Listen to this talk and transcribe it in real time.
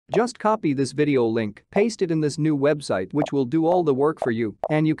Just copy this video link, paste it in this new website which will do all the work for you,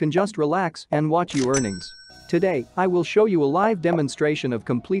 and you can just relax and watch your earnings. Today, I will show you a live demonstration of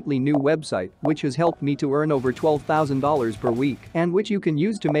completely new website which has helped me to earn over $12,000 per week and which you can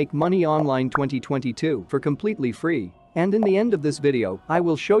use to make money online 2022 for completely free. And in the end of this video, I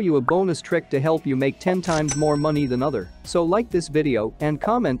will show you a bonus trick to help you make 10 times more money than other. So like this video and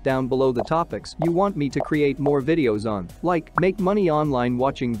comment down below the topics you want me to create more videos on, like make money online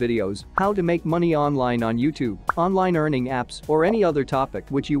watching videos, how to make money online on YouTube, online earning apps, or any other topic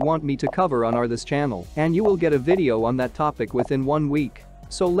which you want me to cover on this channel, and you will get a video on that topic within 1 week.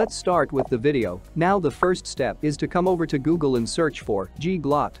 So let's start with the video. Now the first step is to come over to Google and search for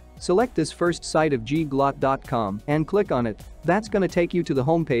Gglot. Select this first site of gglot.com and click on it. That's gonna take you to the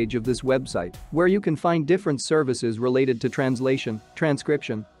homepage of this website, where you can find different services related to translation,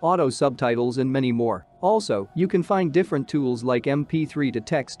 transcription, auto subtitles and many more. Also, you can find different tools like MP3 to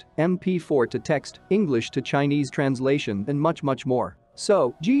text, MP4 to text, English to Chinese translation and much more.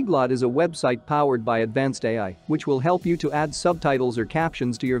 So, Gglot is a website powered by advanced AI, which will help you to add subtitles or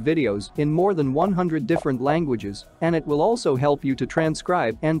captions to your videos in more than 100 different languages, and it will also help you to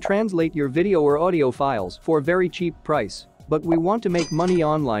transcribe and translate your video or audio files for a very cheap price. But we want to make money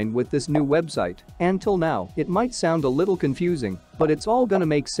online with this new website, and till now, it might sound a little confusing, but it's all gonna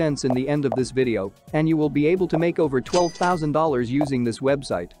make sense in the end of this video, and you will be able to make over $12,000 using this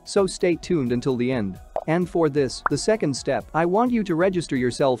website, so stay tuned until the end. And for this, the second step, I want you to register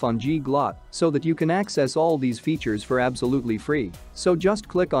yourself on Gglot so that you can access all these features for absolutely free. So just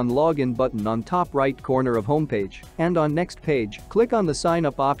click on login button on top right corner of homepage, and on next page, click on the sign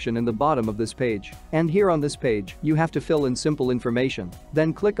up option in the bottom of this page. And here on this page, you have to fill in simple information.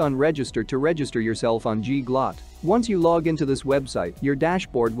 Then click on register to register yourself on Gglot. Once you log into this website, your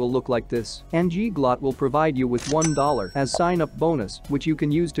dashboard will look like this, and Gglot will provide you with $1 as sign-up bonus, which you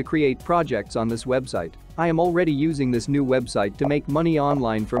can use to create projects on this website. I am already using this new website to make money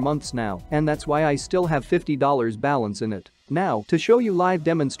online for months now, and that's why I still have $50 balance in it. Now, to show you live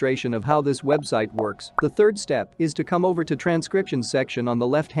demonstration of how this website works, the third step is to come over to transcription section on the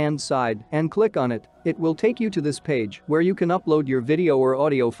left-hand side and click on it. It will take you to this page where you can upload your video or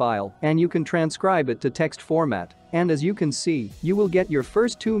audio file and you can transcribe it to text format. And as you can see, you will get your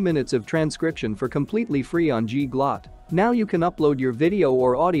first 2 minutes of transcription for completely free on Gglot. Now you can upload your video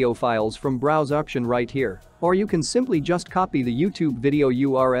or audio files from browse option right here. Or you can simply just copy the YouTube video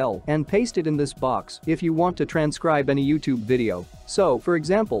URL and paste it in this box if you want to transcribe any YouTube video. So, for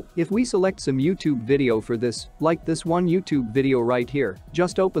example, if we select some YouTube video for this, like this one YouTube video right here,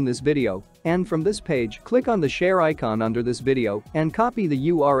 just open this video, and from this page, click on the share icon under this video and copy the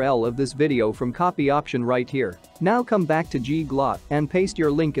URL of this video from copy option right here. Now come back to Gglot and paste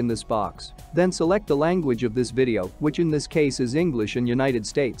your link in this box. Then select the language of this video, which in this case is English in United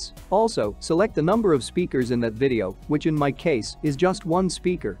States. Also, select the number of speakers in that video, which in my case is just one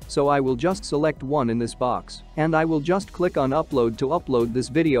speaker, so I will just select one in this box. And I will just click on upload to upload this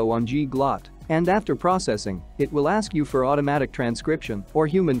video on Gglot. And after processing, it will ask you for automatic transcription or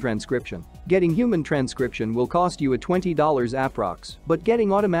human transcription. Getting human transcription will cost you a $20 approx, but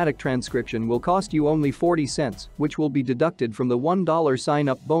getting automatic transcription will cost you only 40 cents, which will be deducted from the $1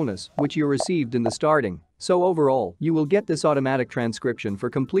 sign-up bonus which you received in the starting. So overall, you will get this automatic transcription for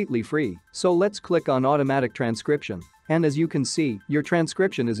completely free. So let's click on automatic transcription. And as you can see, your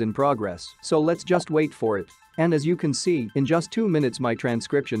transcription is in progress, so let's just wait for it. And as you can see, in just 2 minutes my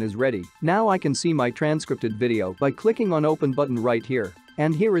transcription is ready. Now I can see my transcripted video by clicking on open button right here.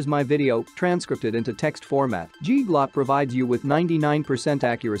 And here is my video, transcripted into text format. Gglot provides you with 99%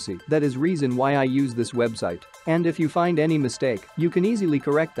 accuracy. That is reason why I use this website. And if you find any mistake, you can easily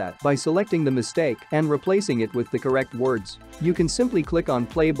correct that by selecting the mistake and replacing it with the correct words. You can simply click on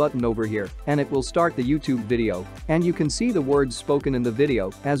play button over here and it will start the YouTube video. And you can see the words spoken in the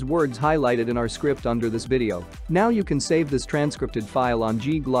video as words highlighted in our script under this video. Now you can save this transcripted file on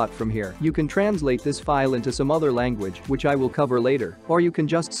Gglot from here. You can translate this file into some other language, which I will cover later, or you can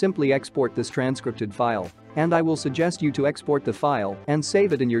just simply export this transcripted file. And I will suggest you to export the file and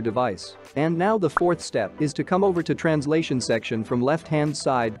save it in your device. And now the fourth step is to come over to translation section from left-hand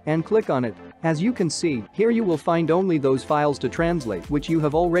side and click on it. As you can see, here you will find only those files to translate which you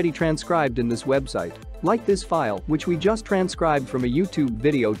have already transcribed in this website. like this file, which we just transcribed from a YouTube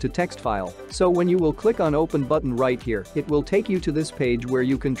video to text file. So when you will click on open button right here, it will take you to this page where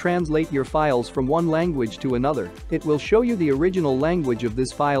you can translate your files from one language to another. It will show you the original language of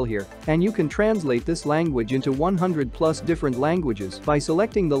this file here, and you can translate this language into 100 plus different languages by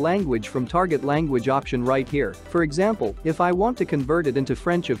selecting the language from target language option right here. For example, if I want to convert it into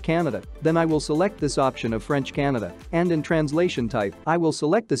French of Canada, then I will select this option of French Canada, and in translation type, I will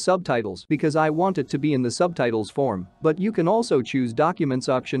select the subtitles because I want it to be in the subtitles form, but you can also choose documents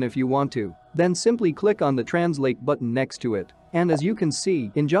option if you want to. Then simply click on the translate button next to it. And as you can see,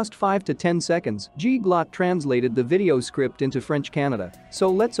 in just 5 to 10 seconds, Gglot translated the video script into French Canada. So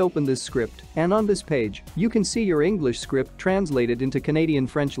let's open this script, and on this page, you can see your English script translated into Canadian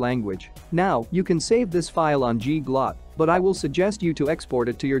French language. Now, you can save this file on Gglot, but I will suggest you to export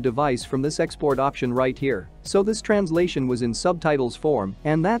it to your device from this export option right here. So this translation was in subtitles form,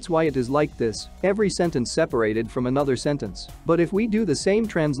 and that's why it is like this, every sentence separated from another sentence. But if we do the same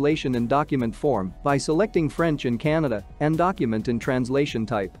translation in document form by selecting French in Canada and document in translation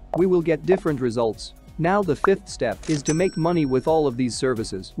type, we will get different results. Now the fifth step is to make money with all of these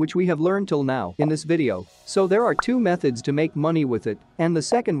services, which we have learned till now in this video. So there are two methods to make money with it, and the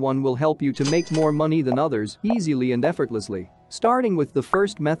second one will help you to make more money than others easily and effortlessly. Starting with the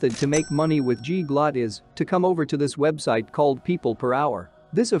first method to make money with Gglot is to come over to this website called People Per Hour.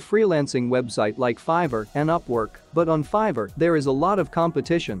 This is a freelancing website like Fiverr and Upwork, but on Fiverr there is a lot of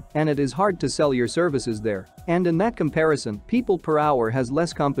competition and it is hard to sell your services there. And in that comparison, People Per Hour has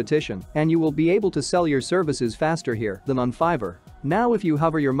less competition and you will be able to sell your services faster here than on Fiverr. Now if you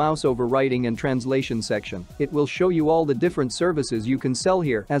hover your mouse over writing and translation section, it will show you all the different services you can sell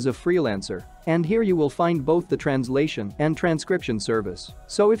here as a freelancer. And here you will find both the translation and transcription service.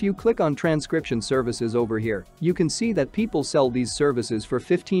 So if you click on transcription services over here, you can see that people sell these services for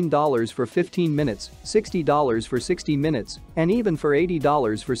 $15 for 15 minutes, $60 for 60 minutes, and even for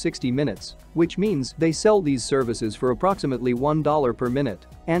 $80 for 60 minutes, which means they sell these services for approximately $1 per minute.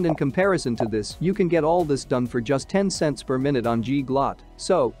 And in comparison to this, you can get all this done for just 10 cents per minute on Gglot.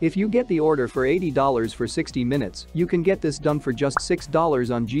 So, if you get the order for $80 for 60 minutes, you can get this done for just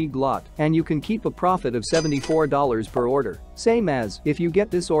 $6 on Gglot, and you can keep a profit of $74 per order. Same as, if you get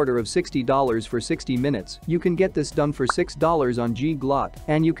this order of $60 for 60 minutes, you can get this done for $6 on Gglot,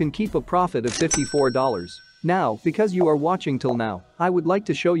 and you can keep a profit of $54. Now, because you are watching till now, I would like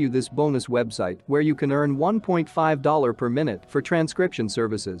to show you this bonus website where you can earn $1.5 per minute for transcription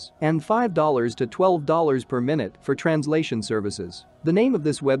services and $5 to $12 per minute for translation services. The name of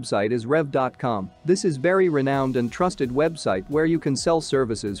this website is rev.com. This is very renowned and trusted website where you can sell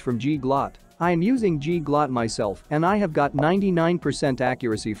services from Gglot. I am using Gglot myself and I have got 99%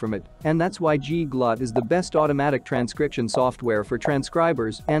 accuracy from it, and that's why Gglot is the best automatic transcription software for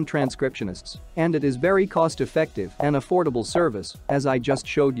transcribers and transcriptionists. And it is very cost-effective and affordable service, as I just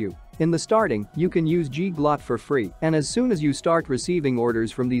showed you. In the starting, you can use Gglot for free, and as soon as you start receiving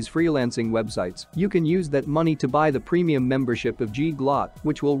orders from these freelancing websites, you can use that money to buy the premium membership of Gglot,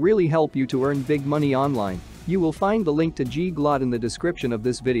 which will really help you to earn big money online. You will find the link to Gglot in the description of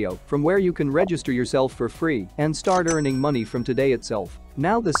this video, from where you can register yourself for free and start earning money from today itself.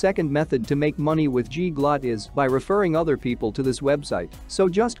 Now the second method to make money with Gglot is by referring other people to this website. So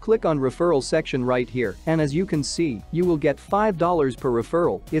just click on referral section right here, and as you can see, you will get $5 per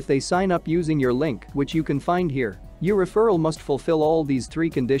referral if they sign up using your link, which you can find here. Your referral must fulfill all these three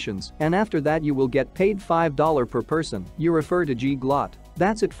conditions, and after that you will get paid $5 per person you refer to Gglot.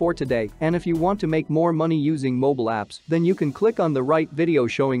 That's it for today, and if you want to make more money using mobile apps, then you can click on the right video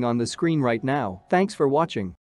showing on the screen right now. Thanks for watching.